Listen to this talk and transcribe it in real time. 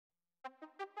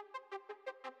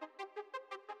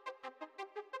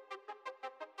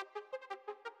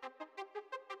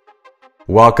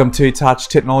Welcome to Touch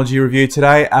Technology Review.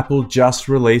 Today, Apple just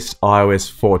released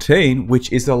iOS 14,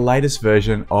 which is the latest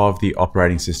version of the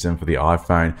operating system for the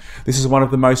iPhone. This is one of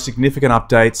the most significant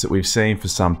updates that we've seen for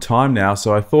some time now,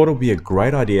 so I thought it would be a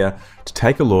great idea to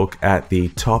take a look at the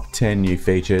top 10 new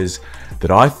features that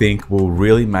I think will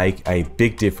really make a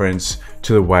big difference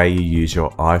to the way you use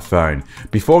your iPhone.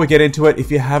 Before we get into it,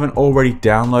 if you haven't already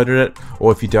downloaded it,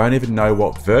 or if you don't even know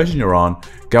what version you're on,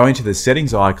 go into the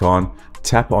settings icon,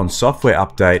 tap on software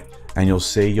update, and you'll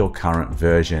see your current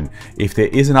version. If there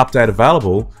is an update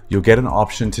available, you'll get an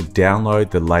option to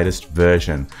download the latest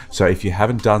version. So if you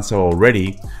haven't done so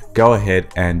already, go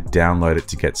ahead and download it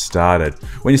to get started.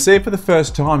 When you see it for the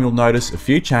first time, you'll notice a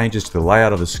few changes to the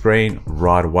layout of the screen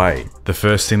right away. The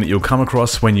first thing that you'll come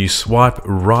across when you swipe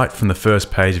right from the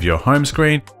first page of your home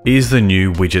screen is the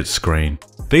new widget screen.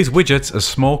 These widgets are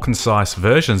small, concise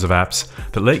versions of apps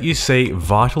that let you see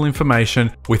vital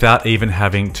information without even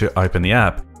having to open the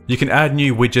app. You can add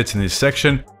new widgets in this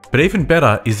section, but even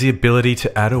better is the ability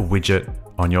to add a widget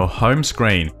on your home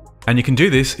screen. And you can do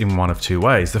this in one of two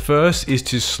ways. The first is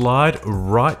to slide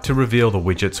right to reveal the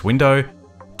widgets window,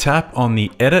 tap on the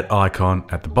edit icon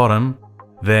at the bottom,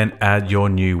 then add your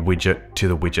new widget to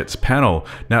the widgets panel.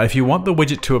 Now, if you want the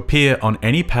widget to appear on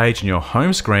any page in your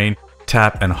home screen,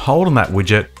 tap and hold on that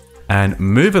widget and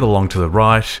move it along to the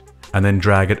right, and then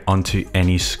drag it onto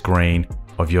any screen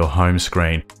of your home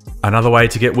screen. Another way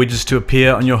to get widgets to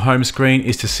appear on your home screen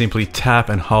is to simply tap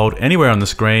and hold anywhere on the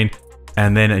screen,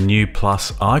 and then a new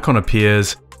plus icon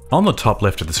appears on the top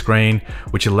left of the screen,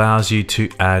 which allows you to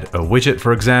add a widget.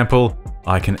 For example,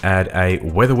 I can add a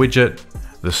weather widget,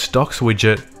 the stocks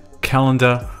widget,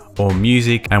 calendar, or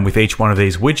music, and with each one of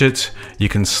these widgets, you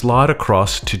can slide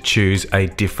across to choose a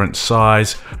different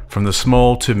size from the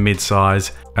small to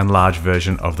mid-size and large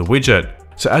version of the widget.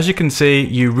 So as you can see,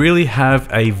 you really have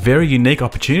a very unique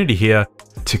opportunity here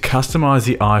to customize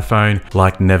the iPhone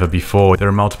like never before. There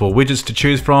are multiple widgets to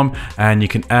choose from, and you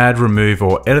can add, remove,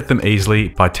 or edit them easily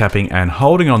by tapping and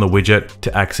holding on the widget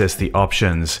to access the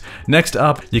options. Next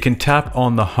up, you can tap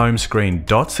on the home screen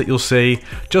dots that you'll see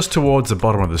just towards the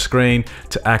bottom of the screen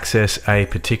to access a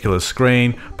particular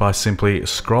screen by simply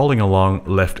scrolling along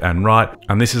left and right.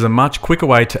 And this is a much quicker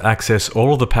way to access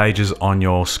all of the pages on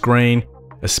your screen,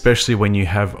 especially when you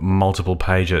have multiple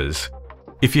pages.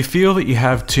 If you feel that you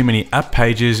have too many app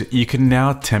pages, you can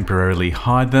now temporarily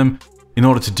hide them. In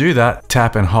order to do that,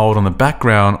 tap and hold on the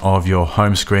background of your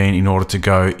home screen in order to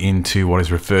go into what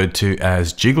is referred to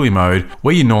as jiggly mode,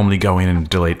 where you normally go in and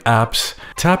delete apps.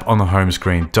 Tap on the home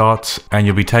screen dots, and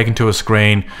you'll be taken to a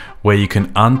screen where you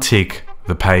can untick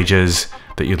the pages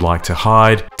that you'd like to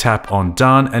hide. Tap on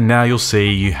done, and now you'll see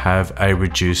you have a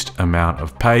reduced amount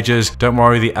of pages. Don't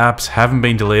worry, the apps haven't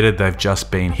been deleted, they've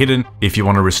just been hidden. If you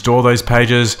want to restore those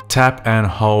pages, tap and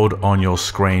hold on your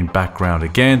screen background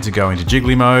again to go into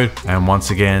jiggly mode, and once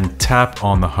again tap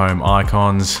on the home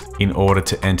icons in order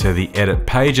to enter the edit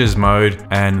pages mode,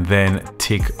 and then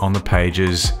tick on the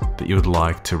pages that you would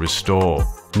like to restore.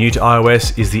 New to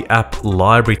iOS is the app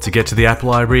library. To get to the app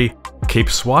library, keep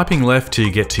swiping left till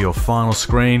you get to your final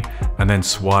screen, and then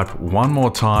swipe one more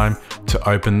time to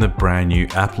open the brand new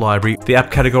app library. The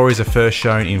app categories are first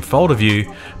shown in folder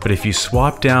view, but if you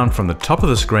swipe down from the top of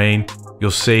the screen, you'll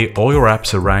see all your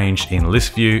apps arranged in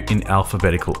list view in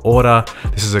alphabetical order.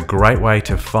 This is a great way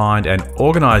to find and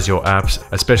organize your apps,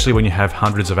 especially when you have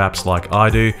hundreds of apps like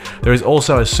I do. There is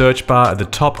also a search bar at the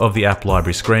top of the app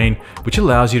library screen, which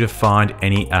allows you to find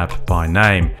any app by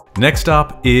name. Next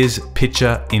up is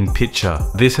Picture in Picture.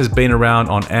 This has been around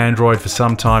on Android for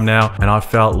some time now, and I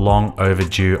felt long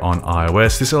overdue on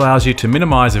iOS. This allows you to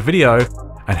minimize a video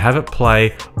and have it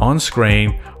play on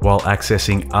screen while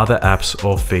accessing other apps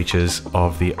or features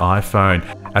of the iPhone.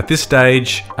 At this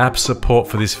stage, app support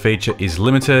for this feature is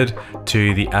limited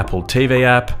to the Apple TV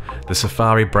app, the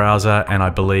Safari browser, and I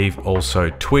believe also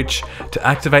Twitch. To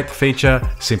activate the feature,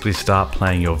 simply start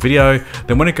playing your video.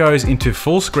 Then when it goes into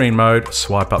full screen mode,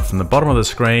 swipe up from the bottom of the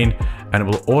screen, and it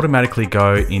will automatically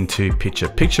go into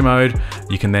picture mode.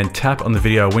 You can then tap on the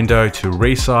video window to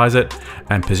resize it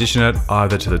and position it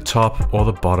either to the top or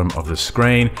the bottom of the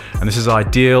screen. And this is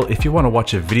ideal if you want to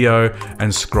watch a video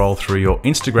and scroll through your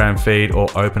Instagram feed or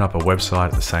open up a website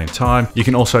at the same time. You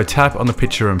can also tap on the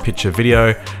picture in picture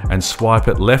video and swipe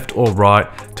it left or right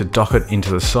to dock it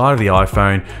into the side of the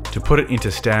iPhone to put it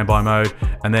into standby mode,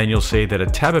 and then you'll see that a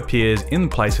tab appears in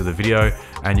place of the video,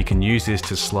 and you can use this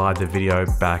to slide the video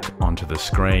back onto the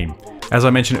screen. As I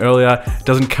mentioned earlier, it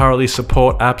doesn't currently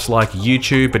support apps like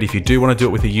YouTube, but if you do want to do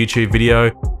it with a YouTube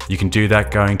video, you can do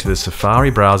that going to the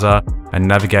Safari browser and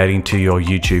navigating to your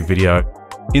YouTube video.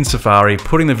 in Safari,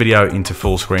 putting the video into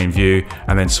full screen view,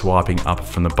 and then swiping up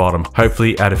from the bottom.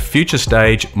 Hopefully at a future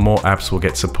stage, more apps will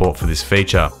get support for this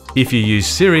feature. If you use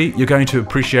Siri, you're going to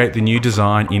appreciate the new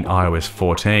design in iOS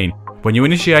 14. When you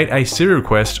initiate a Siri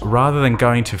request, rather than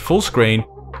going to full screen,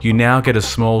 you now get a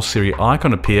small Siri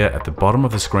icon appear at the bottom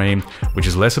of the screen, which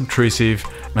is less obtrusive,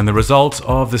 and the results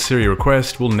of the Siri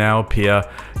request will now appear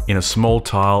in a small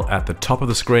tile at the top of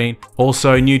the screen.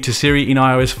 Also new to Siri in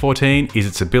iOS 14 is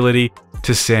its ability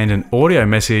to send an audio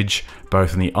message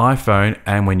both on the iPhone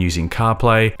and when using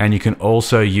CarPlay, and you can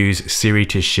also use Siri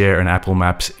to share an Apple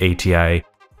Maps ETA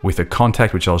with a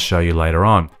contact, which I'll show you later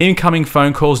on. Incoming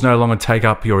phone calls no longer take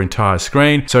up your entire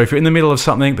screen. So if you're in the middle of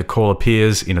something, the call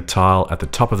appears in a tile at the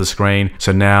top of the screen.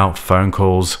 So now phone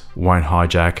calls won't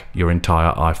hijack your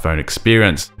entire iPhone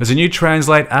experience. There's a new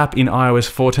Translate app in iOS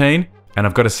 14, and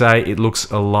I've got to say it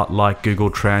looks a lot like Google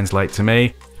Translate to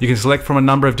me. You can select from a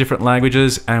number of different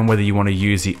languages and whether you want to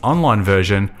use the online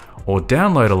version or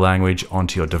download a language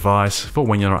onto your device for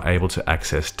when you're not able to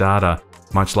access data.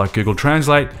 Much like Google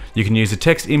Translate, you can use a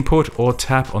text input or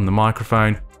tap on the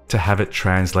microphone to have it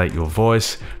translate your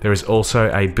voice. There is also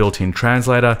a built-in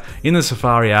translator in the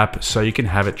Safari app, so you can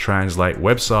have it translate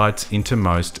websites into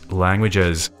most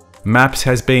languages. Maps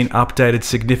has been updated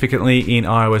significantly in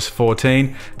iOS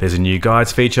 14. There's a new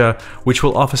guides feature, which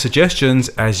will offer suggestions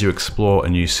as you explore a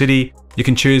new city. You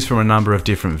can choose from a number of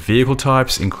different vehicle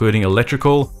types, including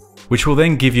electrical, which will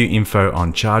then give you info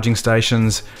on charging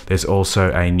stations. There's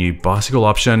also a new bicycle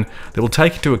option that will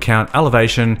take into account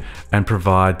elevation and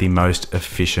provide the most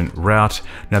efficient route.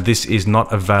 Now, this is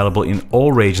not available in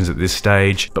all regions at this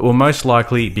stage, but will most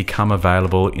likely become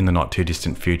available in the not too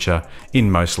distant future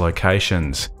in most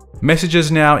locations.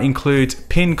 Messages now include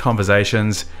pinned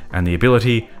conversations and the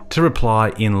ability to reply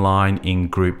in line in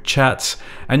group chats.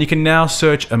 And you can now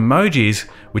search emojis,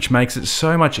 which makes it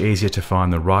so much easier to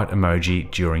find the right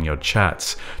emoji during your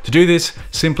chats. To do this,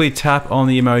 simply tap on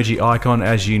the emoji icon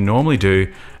as you normally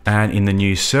do, and in the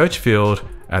new search field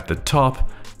at the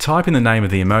top, type in the name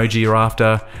of the emoji you're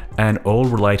after, and all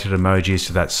related emojis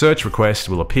to that search request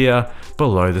will appear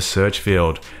below the search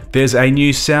field. There's a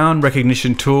new sound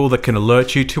recognition tool that can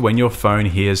alert you to when your phone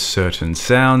hears certain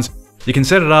sounds. You can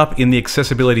set it up in the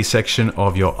accessibility section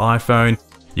of your iPhone.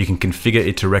 You can configure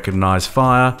it to recognize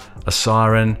fire, a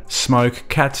siren, smoke,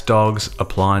 cats, dogs,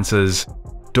 appliances,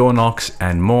 door knocks,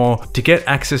 and more. To get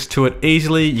access to it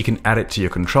easily, you can add it to your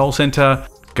control center,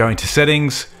 go into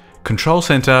settings, control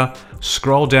center,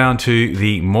 scroll down to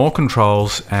the more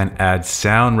controls and add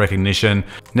sound recognition.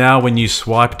 Now, when you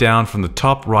swipe down from the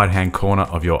top right-hand corner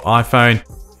of your iPhone,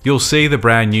 you'll see the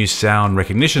brand new sound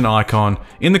recognition icon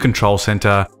in the control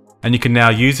center, and you can now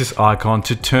use this icon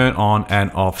to turn on and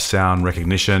off sound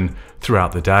recognition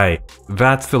throughout the day.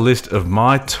 That's the list of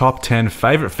my top 10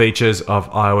 favorite features of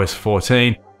iOS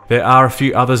 14. There are a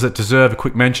few others that deserve a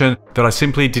quick mention that I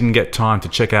simply didn't get time to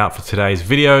check out for today's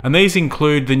video, and these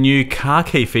include the new car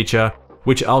key feature,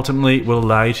 which ultimately will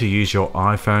allow you to use your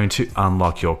iPhone to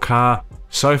unlock your car.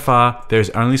 So far, there is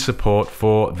only support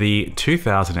for the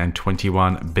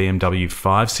 2021 BMW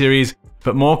 5 Series,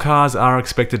 but more cars are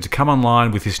expected to come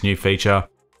online with this new feature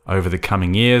over the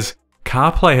coming years.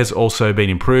 CarPlay has also been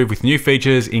improved with new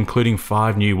features, including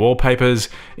 5 new wallpapers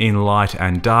in light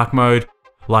and dark mode.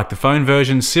 Like the phone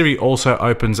version, Siri also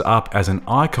opens up as an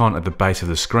icon at the base of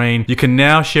the screen. You can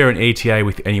now share an ETA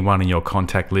with anyone in your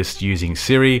contact list using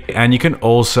Siri, and you can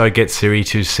also get Siri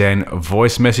to send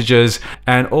voice messages,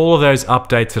 and all of those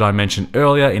updates that I mentioned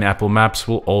earlier in Apple Maps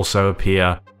will also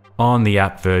appear on the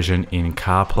app version in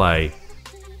CarPlay.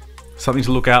 Something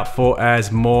to look out for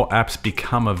as more apps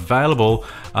become available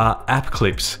are app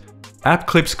clips. App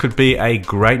clips could be a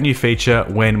great new feature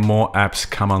when more apps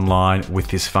come online with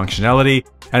this functionality,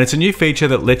 and it's a new feature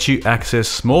that lets you access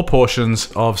small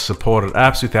portions of supported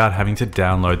apps without having to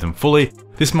download them fully.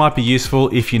 This might be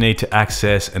useful if you need to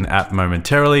access an app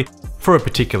momentarily for a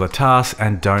particular task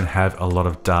and don't have a lot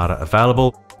of data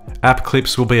available. App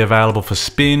clips will be available for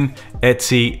Spin,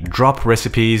 Etsy, Drop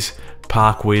Recipes,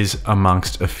 ParkWiz,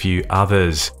 amongst a few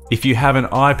others. If you have an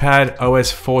iPad, OS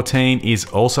 14 is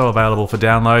also available for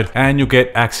download, and you'll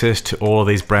get access to all of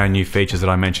these brand new features that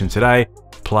I mentioned today,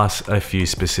 plus a few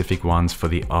specific ones for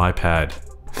the iPad.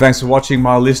 Thanks for watching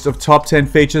my list of top 10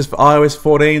 features for iOS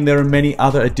 14. There are many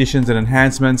other additions and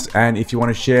enhancements, and if you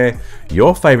want to share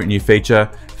your favorite new feature,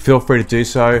 feel free to do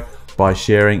so by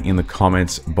sharing in the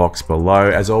comments box below.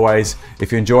 As always,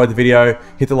 if you enjoyed the video,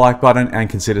 hit the like button and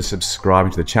consider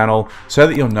subscribing to the channel so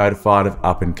that you're notified of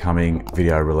up and coming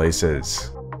video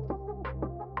releases.